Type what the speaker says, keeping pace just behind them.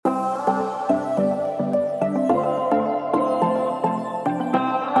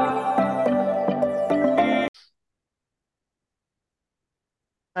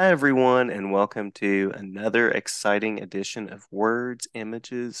Hi, everyone, and welcome to another exciting edition of Words,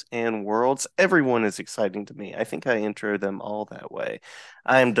 Images, and Worlds. Everyone is exciting to me. I think I intro them all that way.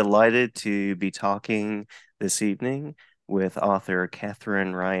 I am delighted to be talking this evening with author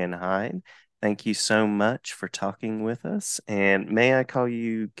Catherine Ryan Hyde. Thank you so much for talking with us. And may I call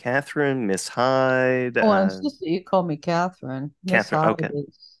you Catherine, Miss Hyde? Oh, I insist that you call me Catherine. Miss Catherine, Hyde okay.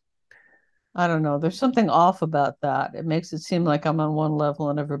 is, I don't know. There's something off about that. It makes it seem like I'm on one level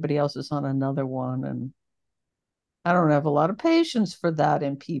and everybody else is on another one. And I don't have a lot of patience for that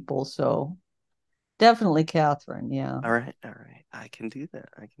in people. So definitely Catherine. Yeah. All right, all right. I can do that.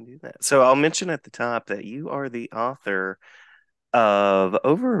 I can do that. So I'll mention at the top that you are the author of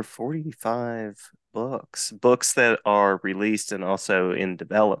over 45 books that are released and also in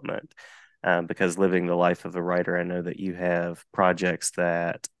development. Because living the life of a writer, I know that you have projects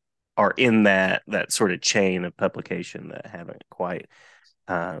that are in that sort of chain of publication that haven't quite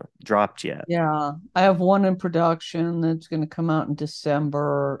dropped yet. Yeah. I have one in production that's going to come out in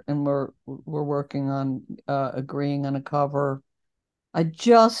December and we're working on agreeing on a cover. I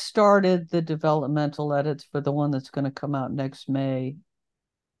just started the developmental edits for the one that's going to come out next May.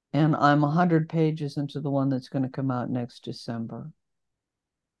 And I'm 100 pages into the one that's going to come out next December.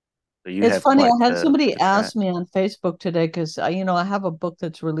 So you It's have funny. quite I had somebody the track. ask me on Facebook today because I have a book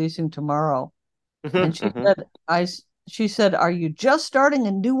that's releasing tomorrow, and Hmm, she hmm. said, she said, "Are you just starting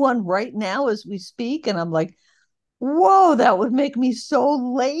a new one right now as we speak?" And I'm like, "Whoa, that would make me so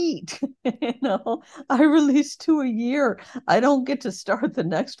late." I release two a year. I don't get to start the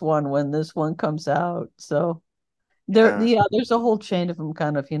next one when this one comes out. So Yeah. yeah, there's a whole chain of them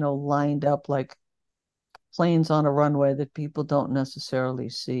kind of, lined up like planes on a runway that people don't necessarily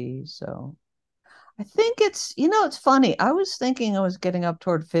see. So I think it's funny. I was thinking I was getting up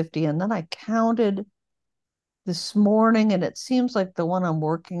toward 50, and then I counted this morning, and it seems like the one I'm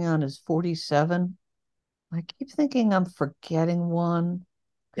working on is 47. I keep thinking I'm forgetting one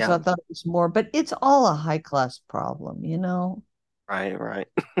because Yeah. I thought it was more, but it's all a high class problem. Right, right.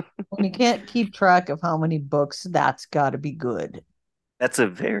 When you can't keep track of how many books, that's got to be good. That's a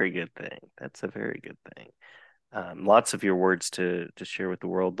very good thing. That's a very good thing. Lots of your words to share with the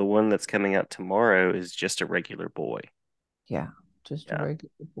world. The one that's coming out tomorrow is just a regular boy. Yeah, just a Yeah.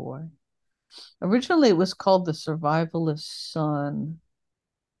 regular boy. Originally, it was called The Survivalist Son.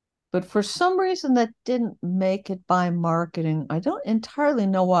 But for some reason that didn't make it by marketing. I don't entirely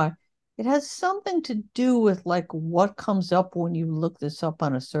know why. It has something to do with like what comes up when you look this up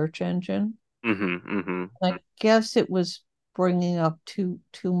on a search engine. Mm-hmm. Mm-hmm. I guess it was bringing up too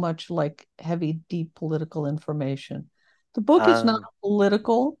much like heavy, deep political information. The book is not Um,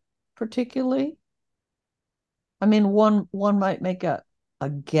 political particularly. I mean, one might make a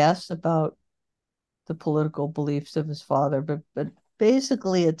guess about the political beliefs of his father, but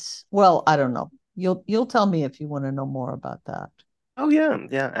basically it's well, I don't know. You'll tell me if you want to know more about that. oh yeah,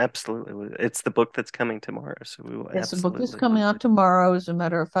 yeah, absolutely. It's the book that's coming tomorrow, so we will Yes, the book is absolutely. coming out tomorrow. As a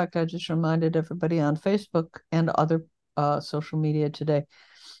matter of fact, I just reminded everybody on Facebook and other social media today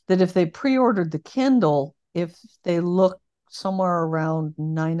that if they pre-ordered the Kindle, if they look somewhere around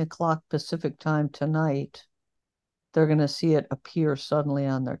 9 o'clock Pacific time tonight, they're going to see it appear suddenly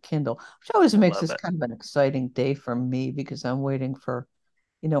on their Kindle, which always I makes love this it. kind of an exciting day for me because I'm waiting for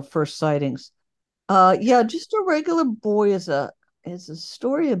first sightings. Yeah, just a regular boy is a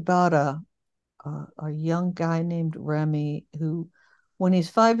story about a young guy named Remy who, when he's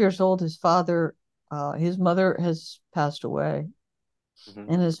 5 years old, his mother has passed away, Hmm.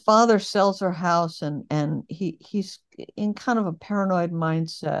 and his father sells her house, and he's in kind of a paranoid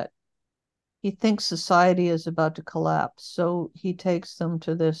mindset. He thinks society is about to collapse, so he takes them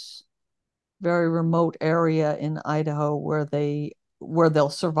to this very remote area in Idaho where they'll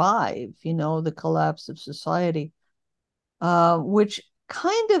survive, the collapse of society. Which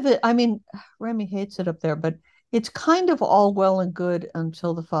kind of, I mean, Remy hates it up there, but it's kind of all well and good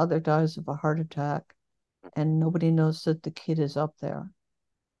until the father dies of a heart attack and nobody knows that the kid is up there.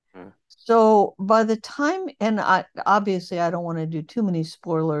 So by the time, and I don't want to do too many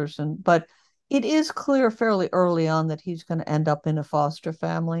spoilers, but it is clear fairly early on that he's going to end up in a foster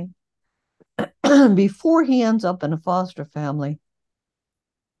family. Before he ends up in a foster family,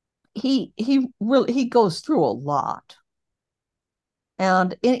 he goes through a lot.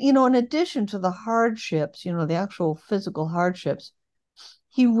 And in addition to the hardships, the actual physical hardships,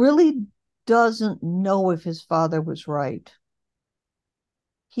 he really doesn't know if his father was right.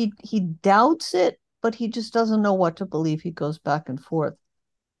 He doubts it, but he just doesn't know what to believe. He goes back and forth.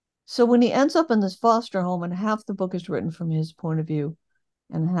 So when he ends up in this foster home, and half the book is written from his point of view,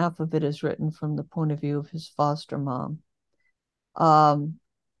 and half of it is written from the point of view of his foster mom. Um,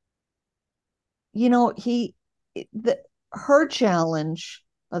 he the her challenge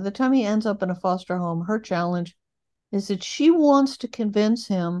by the time he ends up in a foster home, her challenge is that she wants to convince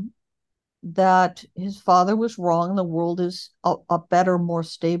him that his father was wrong. The world is a better, more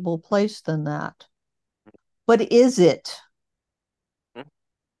stable place than that. But is it?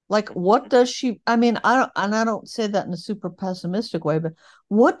 Like, what does she? I mean, I don't say that in a super pessimistic way, but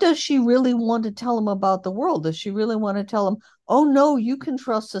what does she really want to tell him about the world? Does she really want to tell him, oh, no, you can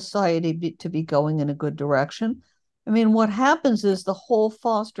trust society to be going in a good direction? I mean, what happens is the whole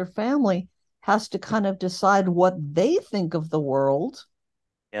foster family has to kind of decide what they think of the world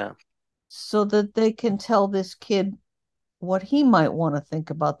Yeah. so that they can tell this kid what he might want to think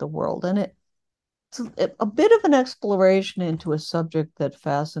about the world. And it's a bit of an exploration into a subject that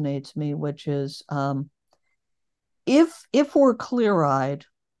fascinates me, which is if we're clear-eyed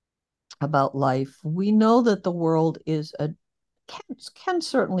about life, we know that the world can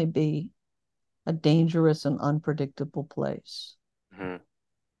certainly be a dangerous and unpredictable place. Hmm.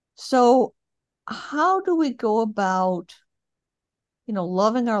 So how do we go about,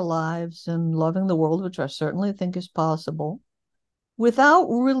 loving our lives and loving the world, which I certainly think is possible, without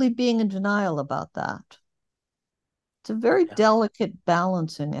really being in denial about that? It's a very Yeah. delicate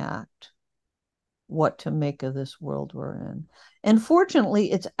balancing act, what to make of this world we're in. And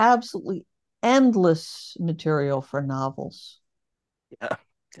fortunately, it's absolutely endless material for novels. Yeah.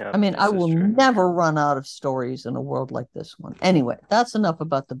 Yeah. I mean, I This is will true. never run out of stories in a world like this one. Anyway, that's enough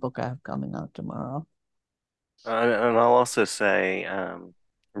about the book I have coming out tomorrow. And I'll also say,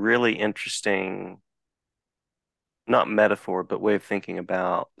 really interesting, not metaphor, but way of thinking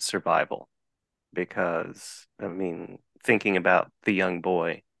about survival. Because, I mean, thinking about the young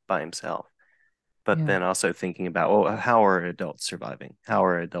boy by himself, but Yeah, then also thinking about, well, how are adults surviving? How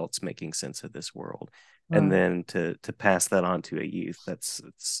are adults making sense of this world? And right. then to pass that on to a youth, that's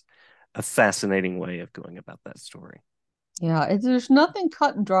it's a fascinating way of going about that story. Yeah, there's nothing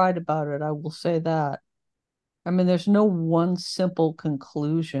cut and dried about it, I will say that. I mean, there's no one simple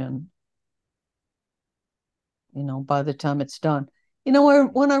conclusion, by the time it's done.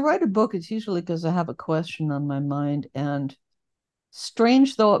 When I write a book, it's usually because I have a question on my mind. And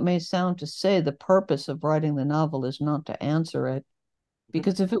strange though it may sound to say, the purpose of writing the novel is not to answer it.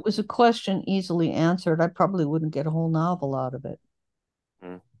 Because if it was a question easily answered, I probably wouldn't get a whole novel out of it.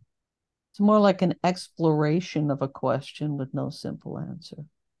 Mm-hmm. It's more like an exploration of a question with no simple answer.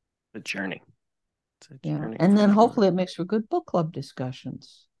 A journey. It's a Yeah. journey And for then sure. hopefully it makes for good book club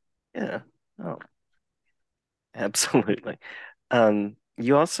discussions. Yeah. Oh, absolutely.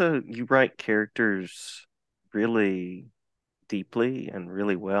 You write characters really deeply and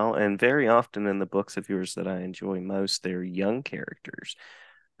really well, and very often in the books of yours that I enjoy most, they're young characters.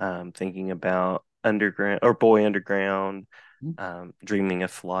 Thinking about Underground or Boy Underground, Dreaming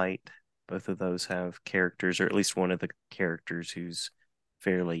of Flight. Both of those have characters, or at least one of the characters who's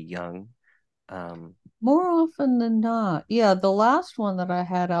fairly young. Um, More often than not. Yeah, the last one that I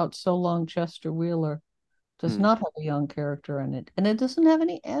had out so long, Chester Wheeler, does hmm, not have a young character in it. And it doesn't have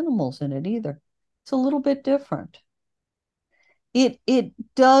any animals in it either. It's a little bit different. It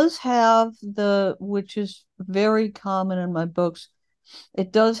does have which is very common in my books,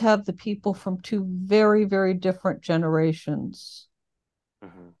 it does have the people from two very, very different generations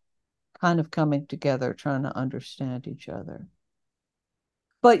mhm, kind of coming together, trying to understand each other.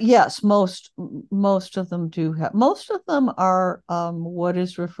 But yes, most of them do have. Most of them are what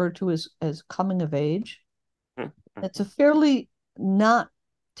is referred to as coming of age. mhm, It's a mhm, fairly not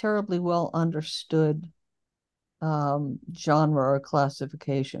terribly well understood genre or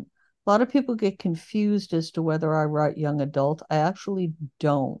classification. A lot of people get confused as to whether I write young adult. I actually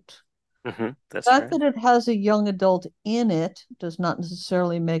don't. The that's fact right. that it has a young adult in it does not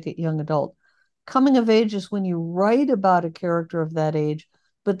necessarily make it young adult. Coming of age is when you write about a character of that age,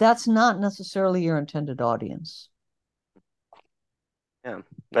 but that's not necessarily your intended audience. Yeah,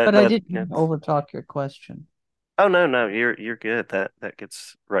 But I that didn't that's. overtalk your question. Oh no, no, you're good. That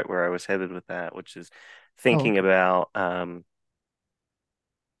gets right where I was headed with that, which is Oh, thinking about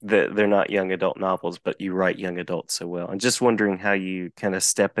that they're not young adult novels, but you write young adults so well. And just wondering how you kind of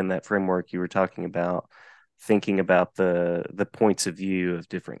step in that framework you were talking about, thinking about the points of view of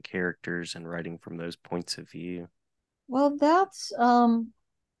different characters and writing from those points of view. well, that's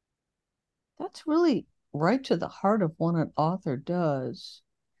really right to the heart of what an author does.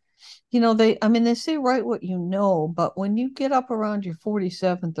 I mean, they say write what you know, but when you get up around your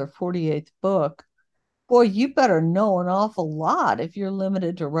 47th or 48th book, boy, you better know an awful lot if you're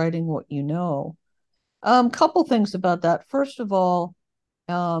limited to writing what you know. Couple things about that. First of all,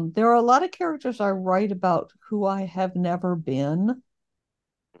 there are a lot of characters I write about who I have never been.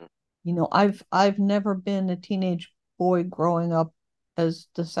 I've never been a teenage boy growing up as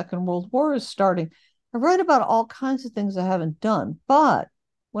the Second World War is starting. I write about all kinds of things I haven't done, but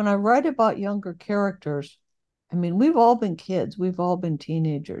when I write about younger characters, I mean, we've all been kids, we've all been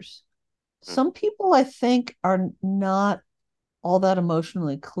teenagers. Mm, Some people I think are not all that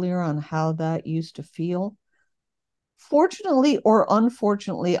emotionally clear on how that used to feel. Fortunately or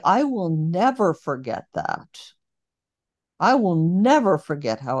unfortunately, I will never forget that. I will never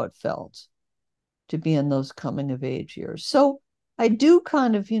forget how it felt to be in those coming of age years. So I do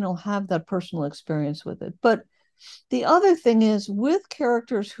kind of, have that personal experience with it. But the other thing is with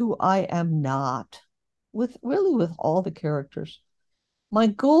characters who I am not, with all the characters, my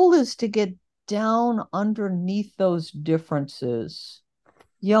goal is to get down underneath those differences.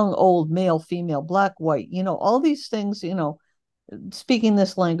 Young, old, male, female, black, white, all these things, speaking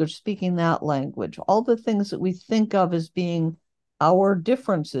this language, speaking that language, all the things that we think of as being our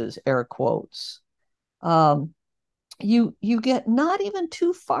differences, air quotes. Um, you get not even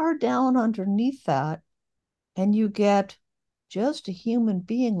too far down underneath that, and you get just a human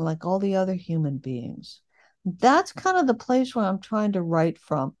being like all the other human beings. That's kind of the place where I'm trying to write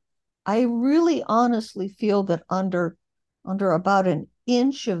from. I really honestly feel that under about an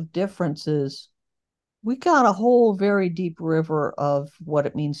inch of differences, we got a whole very deep river of what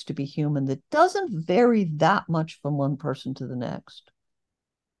it means to be human that doesn't vary that much from one person to the next.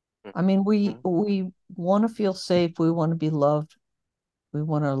 mm, I mean, we mm, we want to feel safe, we want to be loved, we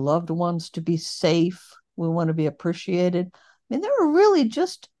want our loved ones to be safe, we want to be appreciated. I mean, there are really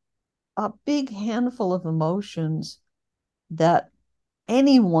just a big handful of emotions that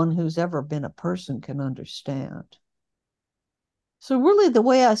anyone who's ever been a person can understand. So really the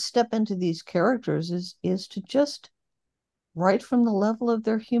way I step into these characters is to just right from the level of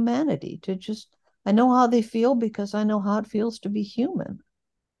their humanity to just I know how they feel because I know how it feels to be human.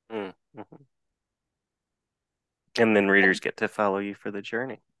 mm, mhm. And then readers get to follow you for the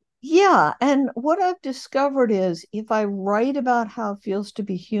journey. Yeah, and what I've discovered is if I write about how it feels to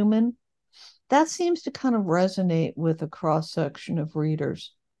be human, that seems to kind of resonate with a cross section of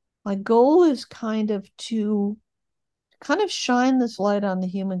readers. My goal is kind of shine this light on the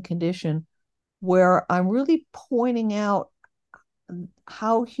human condition where I'm really pointing out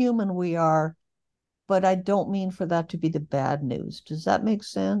how human we are, but I don't mean for that to be the bad news. Does that make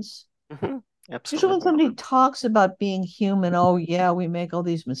sense? Hmm. Usually, when Absolutely. somebody talks about being human, oh, yeah, we make all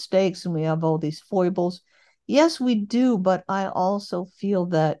these mistakes and we have all these foibles. Yes, we do, but I also feel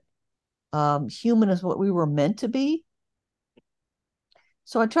that human is what we were meant to be.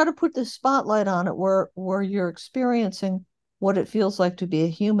 So I try to put the spotlight on it where you're experiencing what it feels like to be a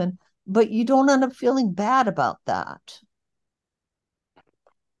human, but you don't end up feeling bad about that.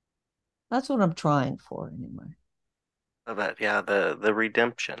 That's what I'm trying for anyway. But yeah, the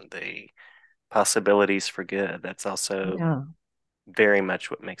redemption, the possibilities for good, that's also Yeah. very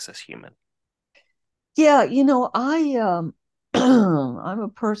much what makes us human. Yeah, I I'm a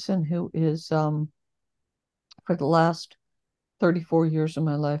person who is for the last 34 years of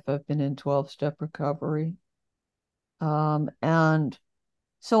my life I've been in 12-step recovery. And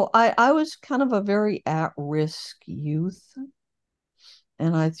so I was kind of a very at-risk youth,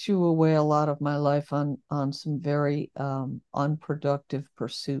 and I threw away a lot of my life on some very unproductive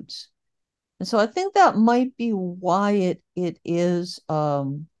pursuits. And so I think that might be why it is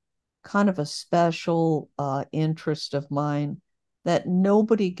kind of a special interest of mine that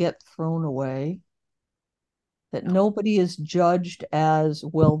nobody get thrown away, that No. nobody is judged as,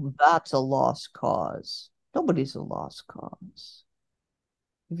 well, that's a lost cause. Nobody's a lost cause.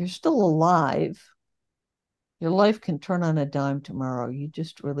 If you're still alive, your life can turn on a dime tomorrow. You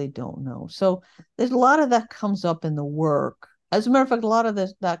just really don't know. So there's a lot of that comes up in the work. As a matter of fact, a lot of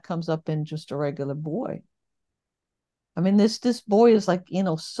this that comes up in just a regular boy. I mean, this boy is like,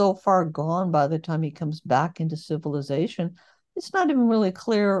 so far gone by the time he comes back into civilization. It's not even really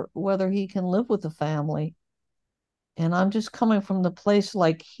clear whether he can live with a family. And I'm just coming from the place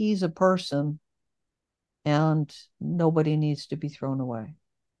like he's a person and nobody needs to be thrown away.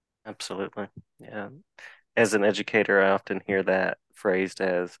 Absolutely. Yeah. As an educator, I often hear that phrased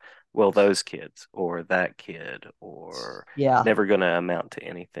as, well, those kids or that kid or Yeah. never going to amount to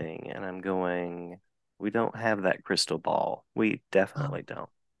anything. And I'm going, we don't have that crystal ball. We definitely don't.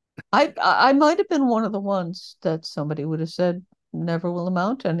 I might have been one of the ones that somebody would have said never will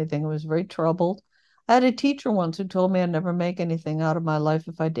amount to anything. I was very troubled. I had a teacher once who told me I'd never make anything out of my life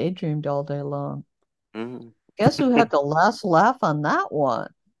if I daydreamed all day long. Mm. Guess who had the last laugh on that one?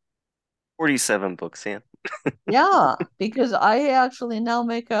 47 books in. Yeah, because I actually now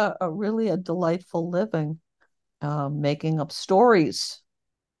make a really a delightful living making up stories.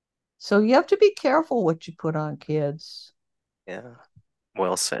 So you have to be careful what you put on kids. Yeah.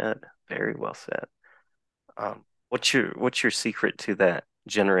 Well said. Very well said. What's your secret to that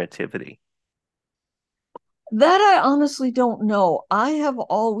generativity? That I honestly don't know. I have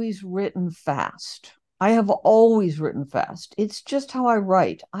always written fast. I have always written fast. It's just how I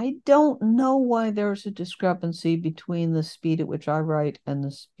write. I don't know why there's a discrepancy between the speed at which I write and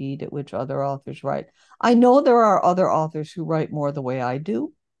the speed at which other authors write. I know there are other authors who write more the way I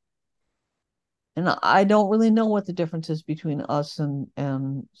do, and I don't really know what the difference is between us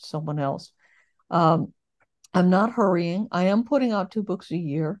and someone else. Um, I'm not hurrying. I am putting out 2 books a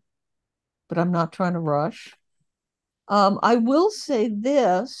year, but I'm not trying to rush. I will say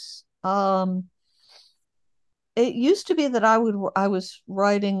this. It used to be that I was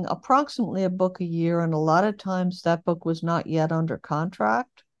writing approximately a book a year, and a lot of times that book was not yet under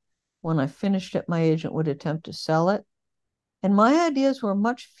contract. When I finished it, my agent would attempt to sell it. And my ideas were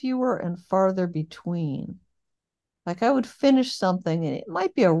much fewer and farther between. Like I would finish something, and it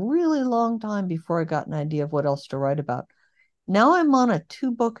might be a really long time before I got an idea of what else to write about. Now I'm on a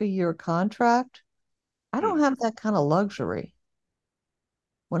 2 book a year contract. I don't Hmm. have that kind of luxury.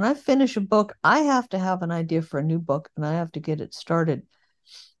 When I finish a book, I have to have an idea for a new book and I have to get it started.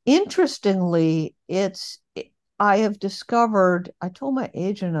 Interestingly, I have discovered, I told my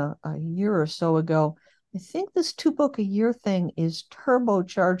agent a year or so ago, I think this 2 book a year thing is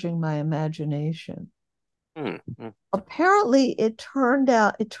turbocharging my imagination. Hmm. Hmm. Apparently, it turns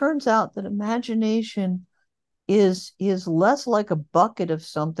out that imagination is less like a bucket of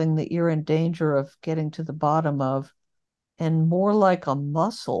something that you're in danger of getting to the bottom of and more like a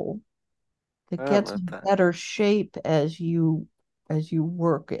muscle that I gets love in that. better shape as you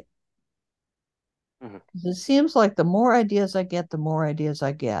work it. Hmm. It seems like the more ideas I get, the more ideas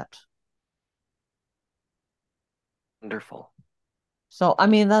I get. Wonderful. So, I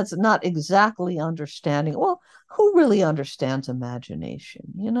mean, that's not exactly understanding. Well, who really understands imagination,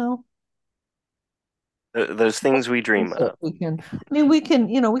 you know? Those things we dream of. We can, I mean, we can,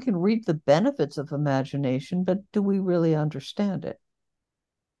 we can reap the benefits of imagination, but do we really understand it?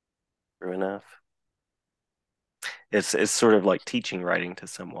 True enough. It's sort of like teaching writing to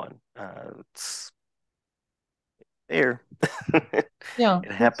someone. It's there. Yeah,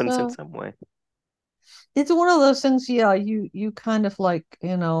 It happens in some way. it's one of those things, yeah, you kind of like,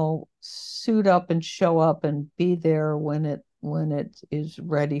 suit up and show up and be there when it is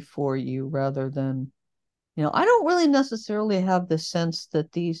ready for you rather than, I don't really necessarily have the sense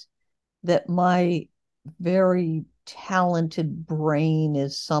that my very talented brain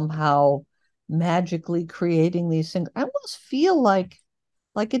is somehow magically creating these things. I almost feel like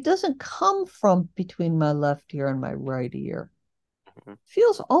it doesn't come from between my left ear and my right ear. Mhm.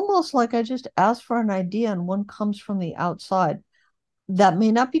 Feels almost like I just asked for an idea and one comes from the outside. That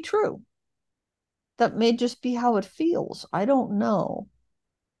may not be true. That may just be how it feels. I don't know.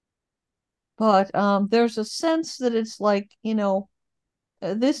 But there's a sense that it's like,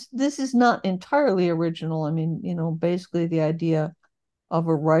 this is not entirely original. I mean, basically the idea of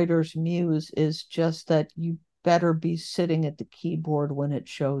a writer's muse is just that you better be sitting at the keyboard when it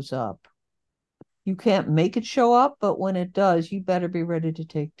shows up. You can't make it show up, but when it does, you better be ready to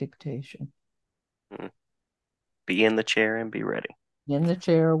take dictation. Mhm. Be in the chair and be ready. In the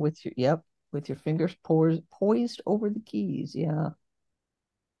chair with with your fingers poised over the keys. Yeah.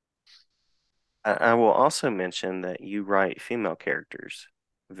 I will also mention that you write female characters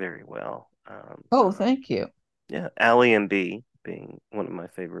very well. Oh, thank you. Yeah, Allie and B being one of my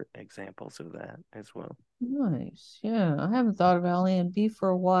favorite examples of that as well. Nice. Yeah. I haven't thought of Allie and B for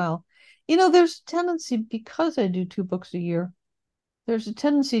a while. There's a tendency because I do 2 books a year, there's a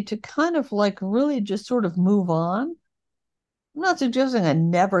tendency to kind of like really just sort of move on. I'm not suggesting I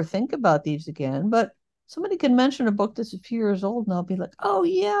never think about these again, but somebody can mention a book that's a few years old and I'll be like, oh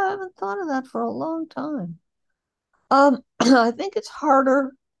yeah, I haven't thought of that for a long time. I think it's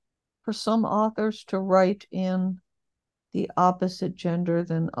harder for some authors to write in the opposite gender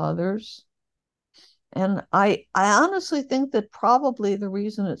than others. And I honestly think that probably the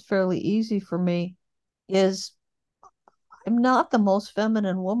reason it's fairly easy for me is I'm not the most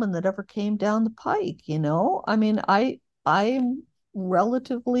feminine woman that ever came down the pike. I mean, I'm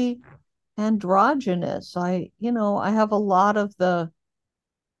relatively androgynous. I have a lot of the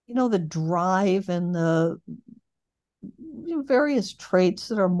drive and the various traits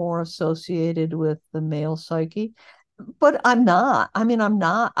that are more associated with the male psyche. But I'm not. I mean, I'm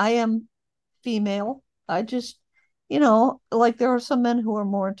not. I am female. I just, like there are some men who are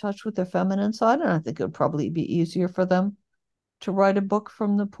more in touch with their feminine side, and I think it would probably be easier for them to write a book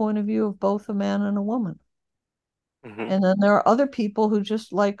from the point of view of both a man and a woman. Hmm. And then there are other people who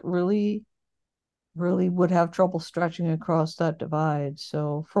just like really, really would have trouble stretching across that divide.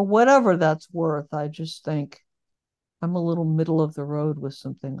 So for whatever that's worth, I just think I'm a little middle of the road with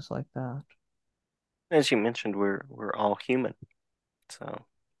some things like that. As you mentioned, we're all human, so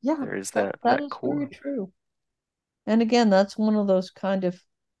Yeah, there is that that is very core. true. And again, that's one of those kind of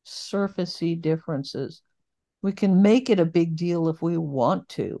surfacey differences. We can make it a big deal if we want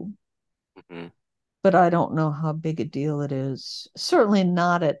to, Hmm. but I don't know how big a deal it is. Certainly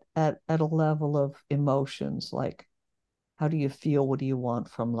not at a level of emotions like how do you feel? What do you want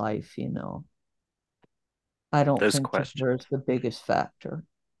from life? I don't Those think Tinder is questions. the biggest factor.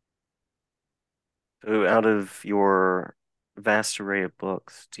 So, out of your vast array of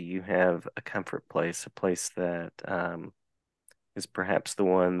books, do you have a comfort place, a place that is perhaps the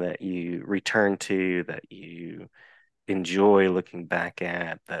one that you return to, that you enjoy looking back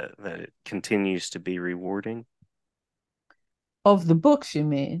at, that it continues to be rewarding? Of the books, you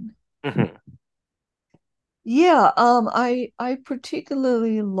mean? Hmm. Yeah, I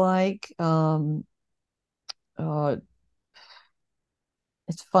particularly like uh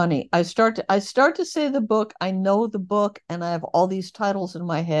it's funny. I start to say the book, I know the book, and I have all these titles in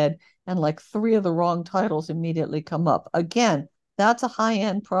my head, and like three of the wrong titles immediately come up. Again, that's a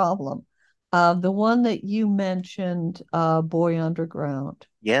high-end problem. The one that you mentioned, Boy Underground,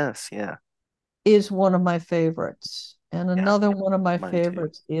 Yes, yeah, is one of my favorites. And yeah, another one of my mine too.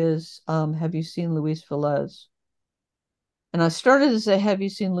 favorites is have you seen Luis Velez? And I started to say, have you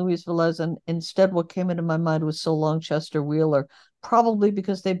seen Luis Velez? And instead, what came into my mind was So Long Chester Wheeler, probably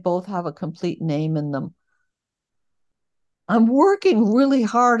because they both have a complete name in them. I'm working really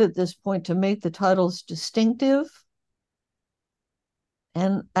hard at this point to make the titles distinctive.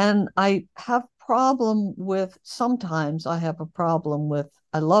 And I have problem with sometimes I have a problem with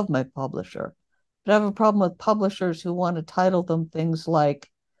I love my publisher, but I have a problem with publishers who want to title them things like,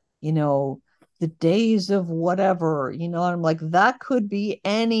 you know, the days of whatever, and I'm like, that could be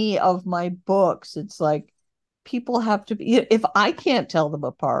any of my books. It's like people have to be, if I can't tell them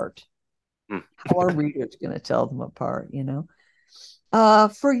apart, Mm. how are readers going to tell them apart?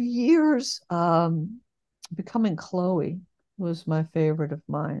 For years, Becoming Chloe was my favorite of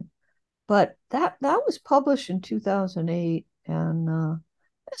mine, but that was published in 2008, and I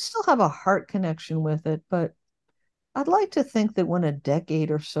still have a heart connection with it. But I'd like to think that when a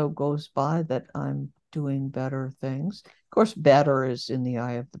decade or so goes by, that I'm doing better things. Of course, better is in the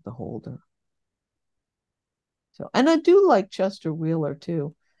eye of the beholder. So, and I do like Chester Wheeler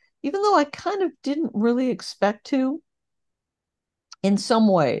too, even though I kind of didn't really expect to in some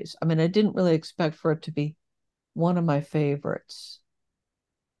ways. I mean, I didn't really expect for it to be one of my favorites.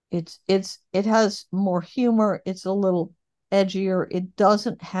 It has more humor. It's a little edgier. It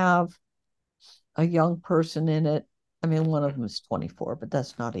doesn't have a young person in it. I mean, one of them is 24, but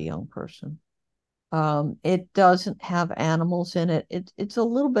that's not a young person. It doesn't have animals in it. It's a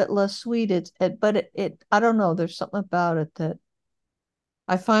little bit less sweet. But it I don't know. There's something about it that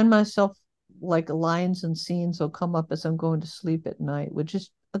I find myself like lines and scenes will come up as I'm going to sleep at night, which is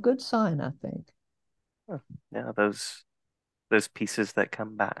a good sign, I think. Huh. Yeah, those pieces that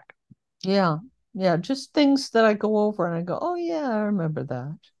come back. Yeah. Yeah. Just things that I go over and I go, oh, yeah, I remember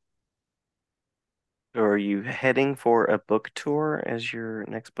that. Or are you heading for a book tour as your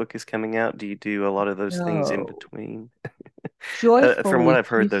next book is coming out? Do you do a lot of those things in No. between? From what Joyfully, I've she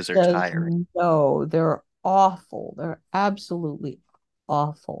heard, those are says tiring. no. They're awful. They're absolutely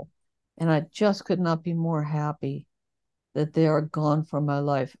awful. And I just could not be more happy that they are gone from my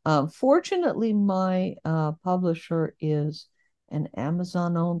life. Fortunately, my publisher is an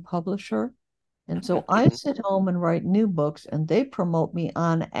Amazon-owned publisher. And so I sit home and write new books, and they promote me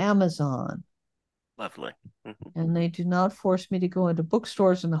on Amazon. Lovely. Mhm. And they do not force me to go into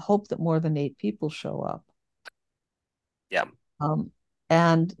bookstores in the hope that more than 8 people show up. Yeah, Um,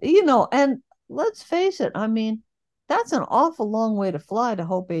 and let's face it, I mean, that's an awful long way to fly to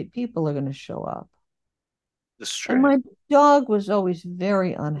hope 8 people are going to show up. this is And true. my dog was always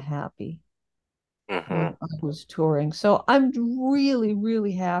very unhappy when Hmm. I was touring. So I'm really,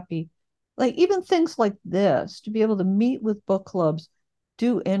 really happy. Like even things like this, to be able to meet with book clubs,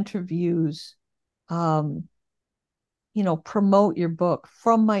 do interviews, um, promote your book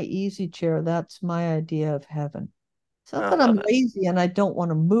from my easy chair. That's my idea of heaven. It's not I that I'm love it. lazy and I don't want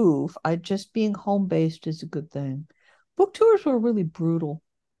to move. I just being home based is a good thing. Book tours were really brutal.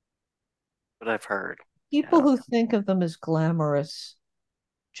 What I've heard. People Yeah. who think of them as glamorous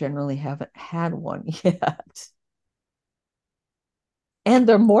generally haven't had one yet. And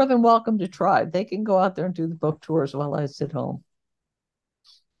they're more than welcome to try. They can go out there and do the book tours while I sit home.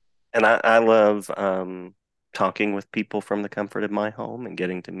 And I love talking with people from the comfort of my home and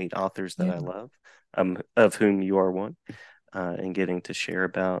getting to meet authors that Yeah. I love, of whom you are one, and getting to share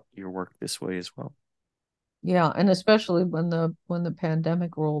about your work this way as well. Yeah, and especially when the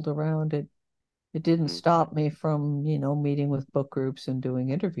pandemic rolled around, it didn't Mm. stop me from, meeting with book groups and doing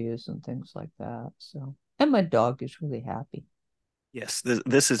interviews and things like that. So, and my dog is really happy. Yes,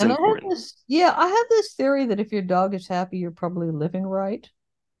 this is And I have important. this, yeah, I have this theory that if your dog is happy, you're probably living right.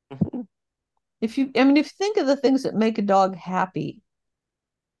 Mhm. If you think of the things that make a dog happy,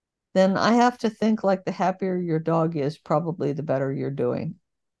 then I have to think like the happier your dog is, probably the better you're doing.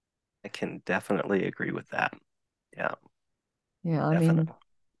 I can definitely agree with that. Yeah, Yeah, I mean,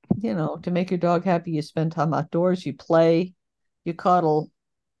 definitely. to make your dog happy, you spend time outdoors, you play, you cuddle,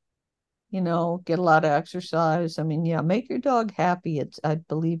 get a lot of exercise. I mean, yeah, make your dog happy. I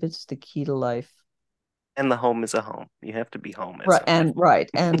believe it's the key to life. And the home is a home. You have to be home at Right, some and right,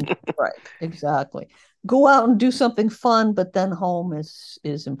 and point. right, exactly. Go out and do something fun, but then home is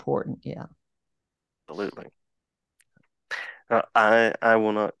important. Yeah. Absolutely. I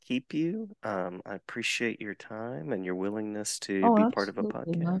will not keep you. I appreciate your time and your willingness to Oh, be part of a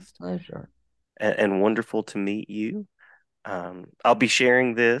absolutely. My podcast, pleasure. and wonderful to meet you. I'll be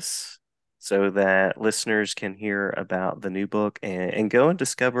sharing this so that listeners can hear about the new book and go and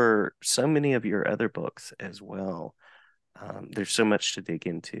discover so many of your other books as well. There's so much to dig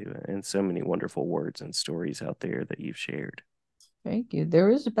into and so many wonderful words and stories out there that you've shared. Thank you.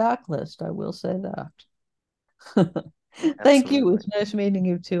 There is a backlist, I will say that. Thank you. It Absolutely. was nice meeting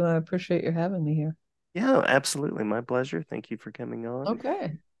you too. I appreciate your having me here. Yeah, absolutely. My pleasure. Thank you for coming on.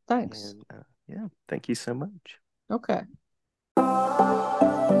 Okay. Thanks. And yeah, thank you so much. Okay.